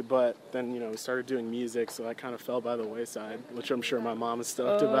biology, but then, you know, we started doing music, so that kind of fell by the wayside, which I'm sure my mom is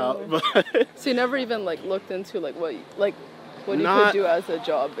stoked about. But so you never even like looked into like what you could do as a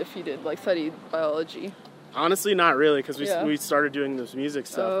job if you did like study biology? Honestly, not really, because we started doing this music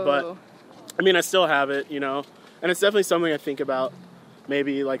stuff, but I mean, I still have it, you know, and it's definitely something I think about.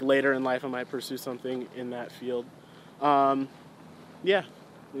 Maybe like later in life I might pursue something in that field. Yeah,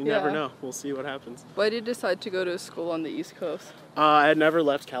 you never know. We'll see what happens. Why did you decide to go to school on the East Coast? I had never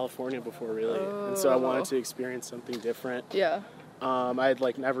left California before, really, and so I wanted to experience something different. Yeah. I had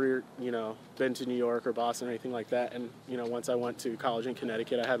like never, you know, been to New York or Boston or anything like that, and you know, once I went to college in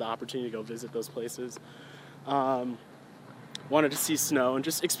Connecticut, I had the opportunity to go visit those places. Wanted to see snow and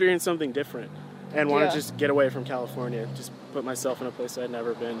just experience something different, and wanted to just get away from California, just put myself in a place I'd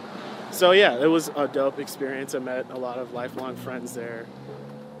never been. So yeah, it was a dope experience. I met a lot of lifelong friends there.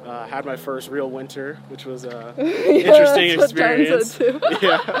 Had my first real winter, which was a interesting experience.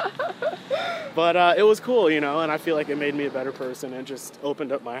 Yeah. But it was cool, you know, and I feel like it made me a better person and just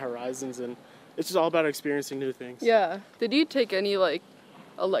opened up my horizons, and it's just all about experiencing new things. Yeah. Did you take any like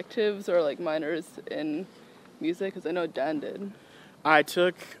electives or like minors in music? Because I know Dan did. I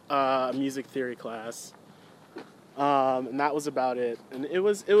took a music theory class, and that was about it. And it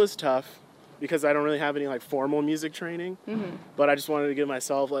was tough because I don't really have any like formal music training, but I just wanted to give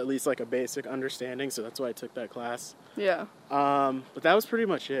myself at least like a basic understanding, so that's why I took that class. Yeah. But that was pretty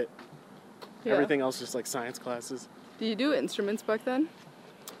much it. Yeah. Everything else just like science classes. Did you do instruments back then?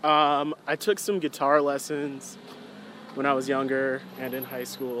 I took some guitar lessons when I was younger and in high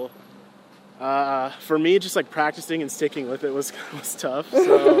school. For me, just like practicing and sticking with it was tough.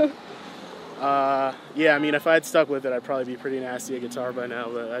 So, yeah, I mean, if I had stuck with it, I'd probably be pretty nasty at guitar by now.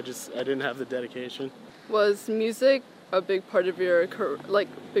 But I didn't have the dedication. Was music a big part of your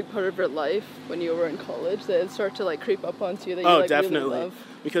life when you were in college? Did it start to like creep up onto you that you like definitely. really love?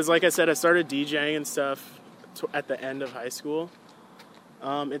 Because, like I said, I started DJing and stuff at the end of high school.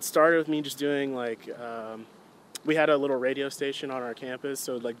 It started with me just doing like. We had a little radio station on our campus,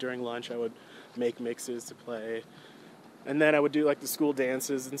 so like during lunch I would make mixes to play. And then I would do like the school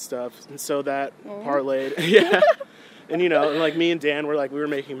dances and stuff. And so that parlayed. Yeah. And you know, like me and Dan we were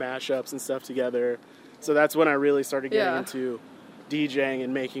making mashups and stuff together. So that's when I really started getting into DJing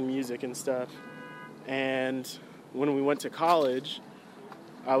and making music and stuff. And when we went to college,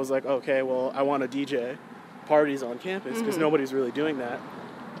 I was like, okay, well, I want to DJ parties on campus because nobody's really doing that.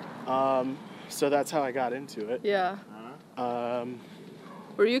 So that's how I got into it. Yeah.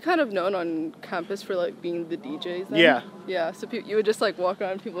 Were you kind of known on campus for like being the DJs then? Yeah. Yeah. So you would just like walk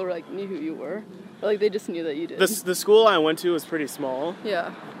around, and people were like knew who you were, or like they just knew that you did. The school I went to was pretty small.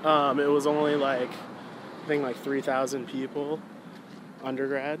 Yeah. It was only like I think like 3,000 people,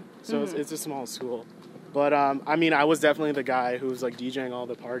 undergrad. So it's a small school. But I mean, I was definitely the guy who was like DJing all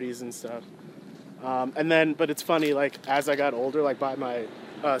the parties and stuff. But it's funny, like as I got older, like by my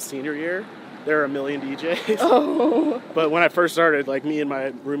senior year, there were a million DJs. Oh. But when I first started, like me and my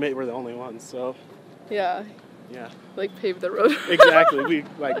roommate were the only ones. So. Yeah. Yeah. Like paved the road. Exactly. We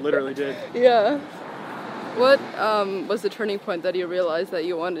like literally did. Yeah. What was the turning point that you realized that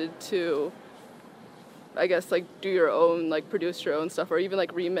you wanted to, I guess, like do your own, like produce your own stuff, or even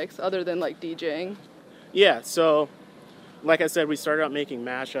like remix other than like DJing? Yeah. So, like I said, we started out making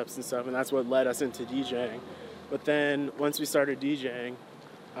mashups and stuff, and that's what led us into DJing. But then once we started DJing,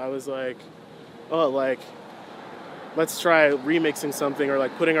 I was like, oh, like, let's try remixing something or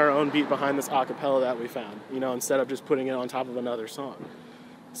like putting our own beat behind this acapella that we found, you know, instead of just putting it on top of another song.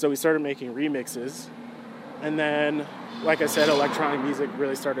 So we started making remixes. And then, like I said, electronic music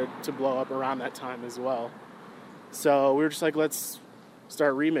really started to blow up around that time as well. So we were just like, let's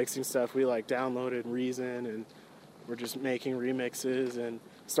start remixing stuff. We like downloaded Reason and we're just making remixes and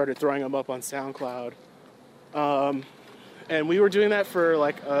started throwing them up on SoundCloud. And we were doing that for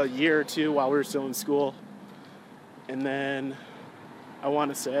like a year or two while we were still in school. And then I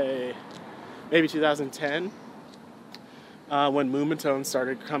want to say maybe 2010, when Moombahton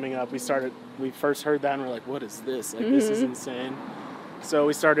started coming up, we first heard that and we're like, what is this? Like, this is insane. So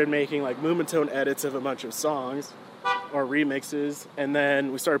we started making like Moombahton edits of a bunch of songs or remixes. And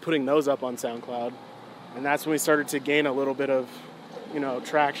then we started putting those up on SoundCloud. And that's when we started to gain a little bit of, you know,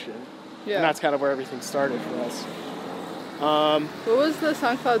 traction. Yeah. And that's kind of where everything started for us. What was the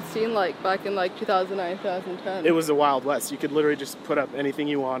SoundCloud scene like back in like 2009, 2010? It was the Wild West. You could literally just put up anything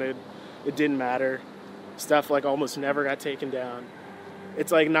you wanted. It didn't matter. Stuff like almost never got taken down.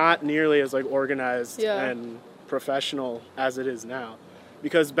 It's like not nearly as like organized and professional as it is now.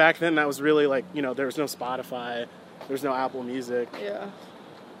 Because back then that was really like, you know, there was no Spotify, there was no Apple Music. Yeah.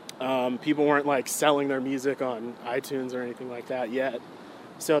 People weren't like selling their music on iTunes or anything like that yet.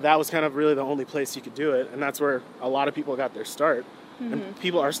 So that was kind of really the only place you could do it, and that's where a lot of people got their start. And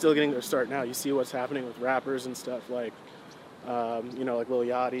people are still getting their start now. You see what's happening with rappers and stuff like, you know, like Lil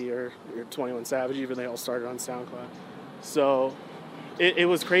Yachty or 21 Savage, even they all started on SoundCloud. So it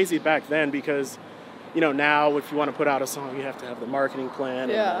was crazy back then because, you know, now if you want to put out a song, you have to have the marketing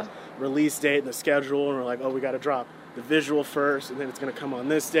plan and the release date and the schedule, and we're like, oh, we got to drop the visual first, and then it's going to come on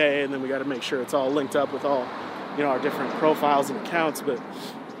this day, and then we got to make sure it's all linked up with all, you know, our different profiles and accounts. But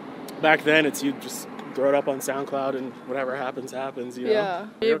back then it's you just throw it up on SoundCloud and whatever happens, you know? Yeah.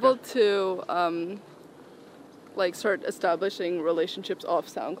 Were you able to like start establishing relationships off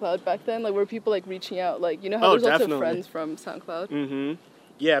SoundCloud back then? Like were people like reaching out, like, you know how there's lots of friends from SoundCloud?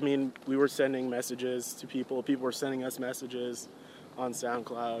 Yeah, I mean, we were sending messages to people were sending us messages on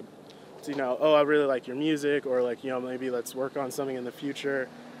SoundCloud to, you know, oh, I really like your music, or like, you know, maybe let's work on something in the future.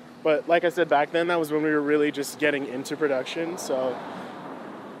 But like I said, back then that was when we were really just getting into production. So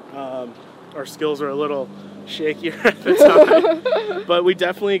our skills were a little shakier at the time. But we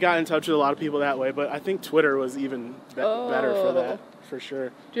definitely got in touch with a lot of people that way. But I think Twitter was even better for that, for sure.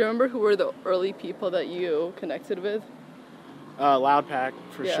 Do you remember who were the early people that you connected with? Loudpack,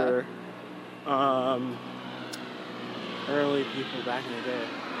 for sure. Early people back in the day.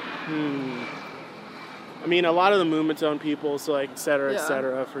 I mean, a lot of the Movement Zone people, so like, et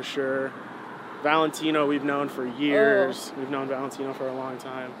cetera, for sure. Valentino, we've known for years. We've known Valentino for a long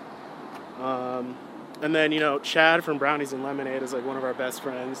time. And then, you know, Chad from Brownies and Lemonade is like one of our best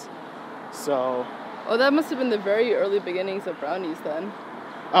friends. So. Oh, that must have been the very early beginnings of Brownies then.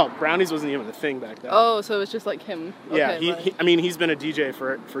 Oh, Brownies wasn't even a thing back then. Oh, so it was just like him. Yeah, I mean, he's been a DJ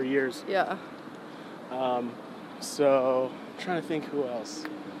for years. Yeah. So, I'm trying to think who else.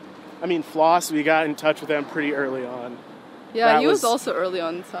 I mean, Floss, we got in touch with them pretty early on. Yeah, he was also early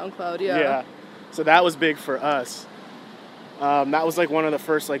on SoundCloud, Yeah, so that was big for us. That was like one of the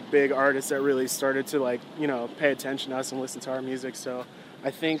first like big artists that really started to like, you know, pay attention to us and listen to our music. So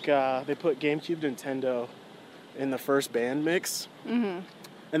I think they put GameCube Nintendo in the first band mix. Mm-hmm.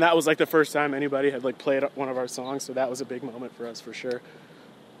 And that was like the first time anybody had like played one of our songs. So that was a big moment for us for sure.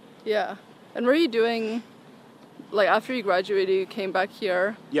 Yeah. And were you doing, like after you graduated, you came back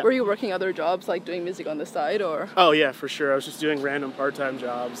here. Yep. Were you working other jobs like doing music on the side or? Oh yeah, for sure. I was just doing random part-time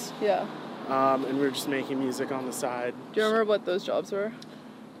jobs. Yeah. And we were just making music on the side. Do you remember what those jobs were?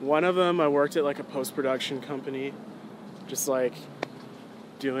 One of them, I worked at like a post-production company, just like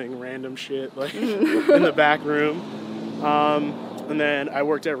doing random shit like in the back room. And then I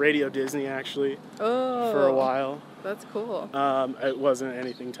worked at Radio Disney actually for a while. That's cool. It wasn't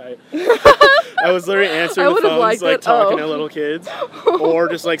anything tight. I was literally answering the phones, like talking to little kids, or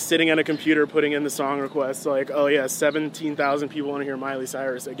just like sitting at a computer putting in the song requests, like, oh yeah, 17,000 people want to hear Miley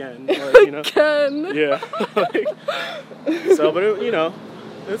Cyrus again. Like, you know? Again. Yeah. So, but it, you know,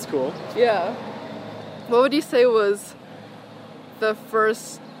 it's cool. Yeah. What would you say was the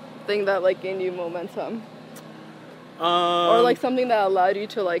first thing that like gained you momentum? Or like something that allowed you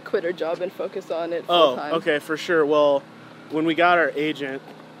to like quit your job and focus on it full time? Oh, okay, for sure. Well, when we got our agent,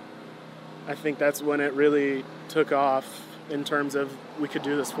 I think that's when it really took off in terms of we could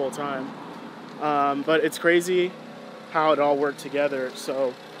do this full time. But it's crazy how it all worked together.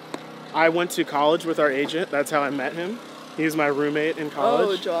 So I went to college with our agent. That's how I met him. He was my roommate in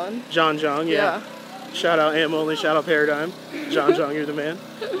college. Oh, John. John Jung, yeah. Shout out AM Only, shout out Paradigm. John Jung, you're the man.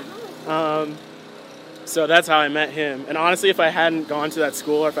 So that's how I met him. And honestly, if I hadn't gone to that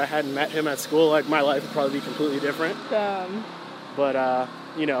school or if I hadn't met him at school, like my life would probably be completely different. But,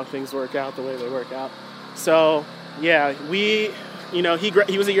 you know, things work out the way they work out. So, yeah, he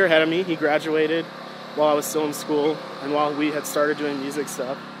was a year ahead of me. He graduated while I was still in school and while we had started doing music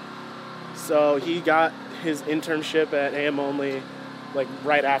stuff. So he got his internship at AM Only, like,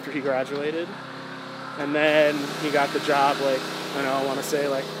 right after he graduated. And then he got the job, like, I want to say,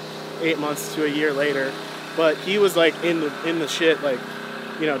 like, 8 months to a year later. But he was, like, in the shit, like,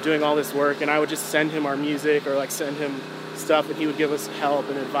 you know, doing all this work. And I would just send him our music or, like, send him stuff, and he would give us help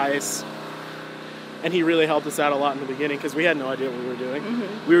and advice. And he really helped us out a lot in the beginning because we had no idea what we were doing.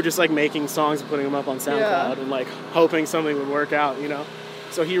 Mm-hmm. We were just, like, making songs and putting them up on SoundCloud and, like, hoping something would work out, you know?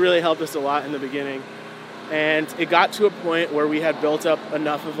 So he really helped us a lot in the beginning. And it got to a point where we had built up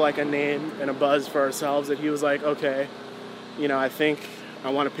enough of, like, a name and a buzz for ourselves that he was like, okay, you know, I think I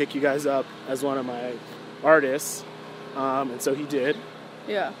want to pick you guys up as one of my artists. And so he did.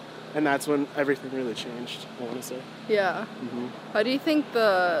 Yeah. And that's when everything really changed, I want to say. Yeah. Mm-hmm. How do you think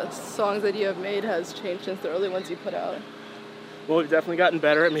the songs that you have made has changed since the early ones you put out? Well, we've definitely gotten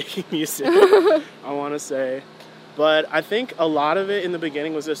better at making music, I want to say. But I think a lot of it in the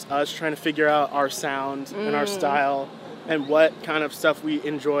beginning was just us trying to figure out our sound and our style and what kind of stuff we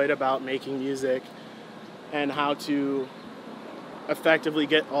enjoyed about making music and how to effectively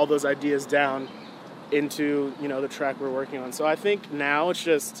get all those ideas down into, you know, the track we're working on. So I think now it's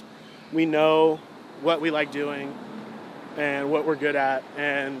just we know what we like doing and what we're good at,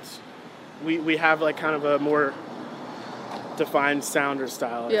 and we have like kind of a more defined sound or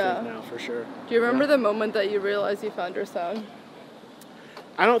style, I think now, for sure. Do you remember the moment that you realized you found your sound?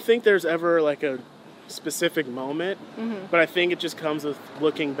 I don't think there's ever like a specific moment, but I think it just comes with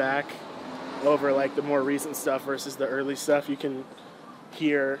looking back over like the more recent stuff versus the early stuff. You can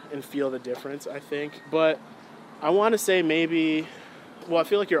hear and feel the difference, I think. But I want to say maybe, well, I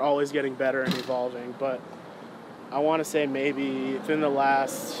feel like you're always getting better and evolving, but I want to say maybe within the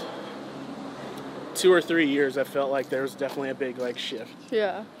last 2 or 3 years, I felt like there was definitely a big like shift.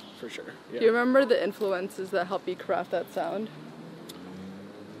 Yeah. For sure. Yeah. Do you remember the influences that help you craft that sound?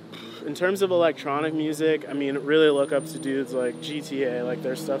 In terms of electronic music, I mean, really look up to dudes like GTA. Like,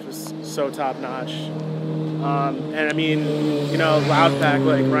 their stuff is so top notch. And I mean, you know, Loudpack,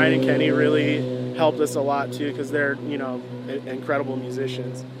 like Ryan and Kenny really helped us a lot too, because they're, you know, incredible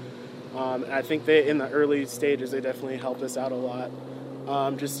musicians. And I think they, in the early stages, they definitely helped us out a lot.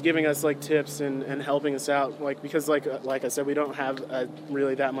 Just giving us like tips and helping us out, like, because like I said, we don't have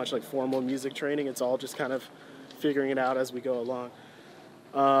really that much like formal music training. It's all just kind of figuring it out as we go along.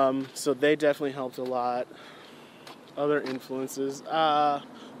 So they definitely helped a lot. Other influences,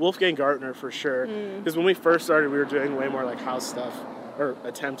 Wolfgang Gartner for sure, because when we first started we were doing way more like house stuff, or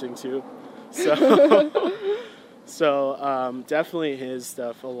attempting to, so definitely his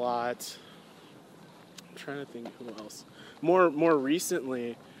stuff a lot. I'm trying to think who else. More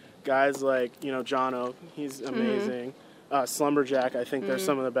recently, guys like, you know, Jono, he's amazing. Slumberjack, I think they're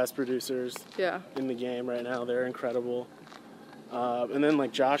some of the best producers in the game right now. They're incredible. And then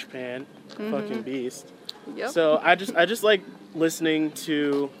like Josh Pan, fucking beast. Yep. So I just like listening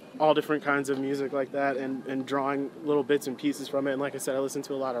to all different kinds of music like that, and drawing little bits and pieces from it. And like I said, I listen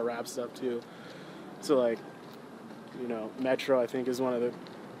to a lot of rap stuff too. So like, you know, Metro I think is one of the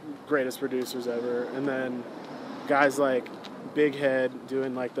greatest producers ever. And then guys like Big Head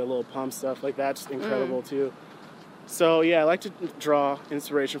doing like the little pump stuff, like that's incredible too. So yeah, I like to draw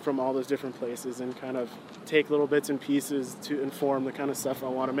inspiration from all those different places and kind of take little bits and pieces to inform the kind of stuff I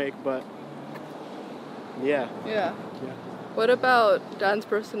want to make. But yeah. What about Dan's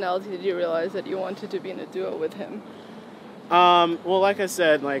personality? Did you realize that you wanted to be in a duo with him? Well, like I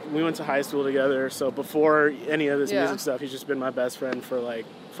said, like we went to high school together, so before any of this music stuff, he's just been my best friend for like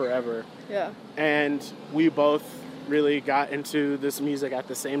forever. Yeah. And we both really got into this music at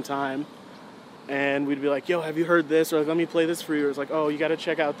the same time. And we'd be like, yo, have you heard this? Or like, let me play this for you. Or it's like, oh, you got to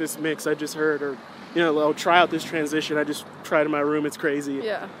check out this mix I just heard. Or, you know, I'll try out this transition I just tried in my room. It's crazy.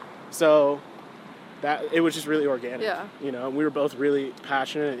 Yeah. So that it was just really organic. Yeah. You know, we were both really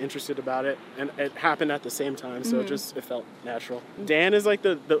passionate and interested about it. And it happened at the same time. So it felt natural. Dan is like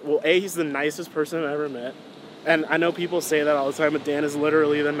he's the nicest person I've ever met. And I know people say that all the time, but Dan is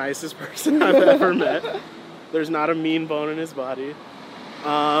literally the nicest person I've ever met. There's not a mean bone in his body.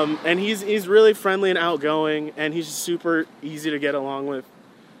 And he's really friendly and outgoing, and he's super easy to get along with.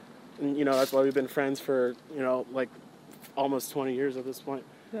 And, you know, that's why we've been friends for, you know, like almost 20 years at this point.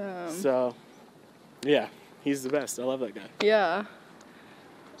 So, yeah, he's the best. I love that guy. Yeah.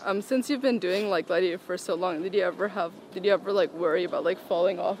 Since you've been doing like Gladiator for so long, did you ever like worry about like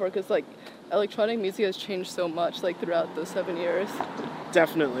falling off, or because like electronic music has changed so much like throughout those 7 years?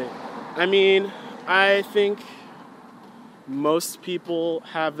 Definitely. I mean, I think most people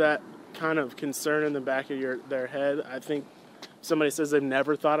have that kind of concern in the back of their head. I think if somebody says they've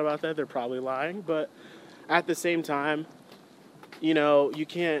never thought about that, they're probably lying. But at the same time, you know, you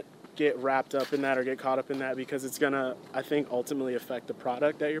can't get wrapped up in that or get caught up in that, because it's gonna, I think, ultimately affect the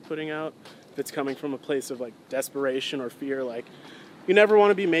product that you're putting out. If it's coming from a place of like desperation or fear, like you never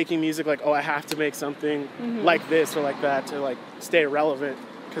want to be making music like, oh, I have to make something like this or like that to like stay relevant,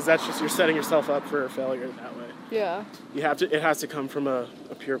 because that's just, you're setting yourself up for a failure that way. Yeah. It has to come from a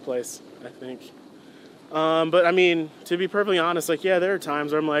pure place, I think. But I mean, to be perfectly honest, like, yeah, there are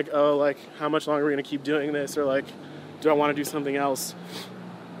times where I'm like, oh, like, how much longer are we going to keep doing this? Or like, do I want to do something else?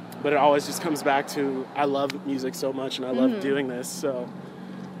 But it always just comes back to, I love music so much and I love doing this. So,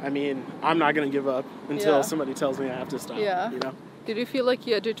 I mean, I'm not going to give up until somebody tells me I have to stop. Yeah. You know? Did you feel like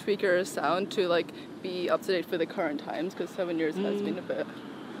you had to tweak your sound to like be up to date for the current times? Because 7 years has been a bit.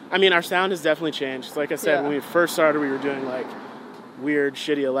 I mean, our sound has definitely changed. Like I said, when we first started, we were doing like weird,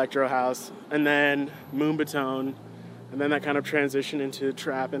 shitty electro house, and then Moonbatone, and then that kind of transitioned into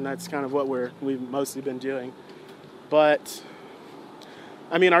trap, and that's kind of what we've mostly been doing. But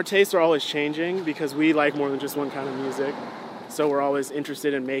I mean, our tastes are always changing because we like more than just one kind of music. So we're always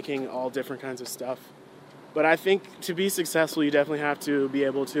interested in making all different kinds of stuff. But I think to be successful, you definitely have to be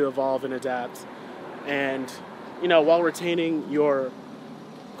able to evolve and adapt. And, you know, while retaining your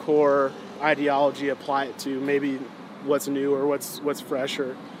core ideology, apply it to maybe what's new or what's fresh,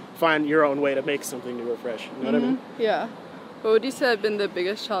 or find your own way to make something new or fresh. You know what I mean? Yeah. What would you say have been the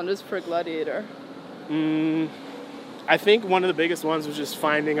biggest challenges for Gladiator? I think one of the biggest ones was just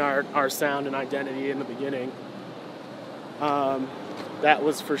finding our sound and identity in the beginning. That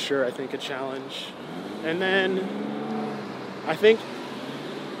was for sure, I think, a challenge. And then I think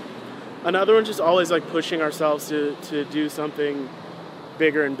another one, just always like pushing ourselves to do something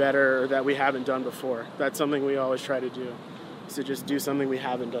bigger and better that we haven't done before. That's something we always try to do, is to just do something we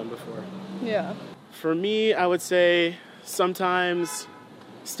haven't done before. Yeah. For me, I would say sometimes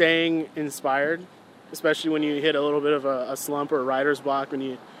staying inspired, especially when you hit a little bit of a slump or a writer's block, when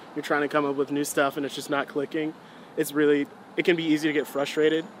you you're trying to come up with new stuff and it's just not clicking, it can be easy to get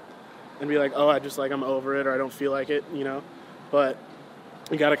frustrated and be like, oh, I'm over it, or I don't feel like it, you know? But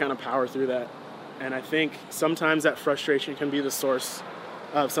you got to kind of power through that. And I think sometimes that frustration can be the source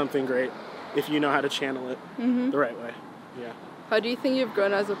of something great if you know how to channel it the right way. Yeah. How do you think you've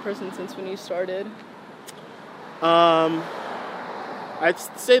grown as a person since when you started? I'd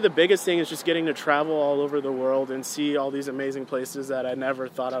say the biggest thing is just getting to travel all over the world and see all these amazing places that I never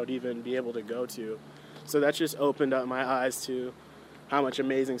thought I would even be able to go to. So that's just opened up my eyes to how much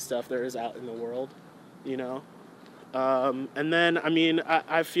amazing stuff there is out in the world, you know? And then, I mean,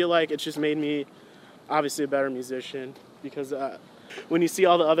 I feel like it's just made me obviously a better musician, because when you see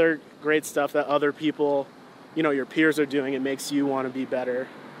all the other great stuff that other people, you know, your peers are doing, it makes you want to be better,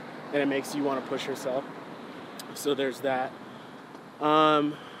 and it makes you want to push yourself. So there's that.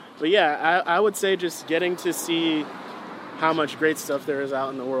 But yeah, I would say just getting to see how much great stuff there is out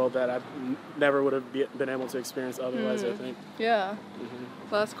in the world that I never would have been able to experience otherwise, I think. Yeah.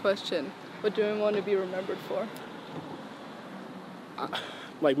 Last question. What do you want to be remembered for?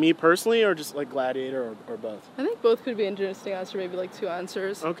 Like me personally, or just like Gladiator, or both? I think both could be interesting answer, maybe like 2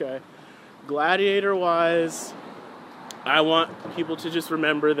 answers. Okay. Gladiator-wise, I want people to just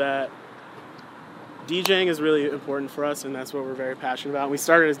remember that DJing is really important for us, and that's what we're very passionate about. We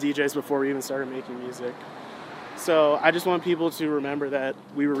started as DJs before we even started making music. So I just want people to remember that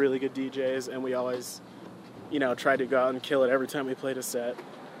we were really good DJs, and we always, you know, tried to go out and kill it every time we played a set.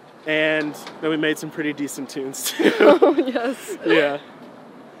 And then we made some pretty decent tunes too. Oh, yes. Yeah.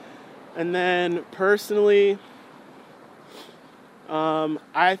 And then personally,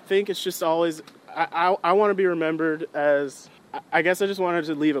 I think it's just always, I want to be remembered as, I guess I just wanted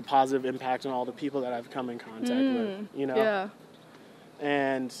to leave a positive impact on all the people that I've come in contact with, you know? Yeah.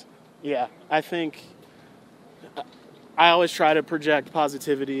 And yeah, I think I always try to project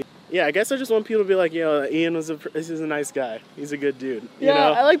positivity. Yeah, I guess I just want people to be like, Ian is a nice guy. He's a good dude. You know?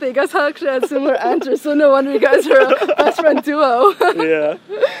 I like that you guys actually had similar answers, so no wonder you guys are a best friend duo. Yeah.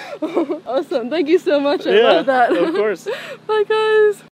 Awesome. Thank you so much. I love that. Of course. Bye, guys.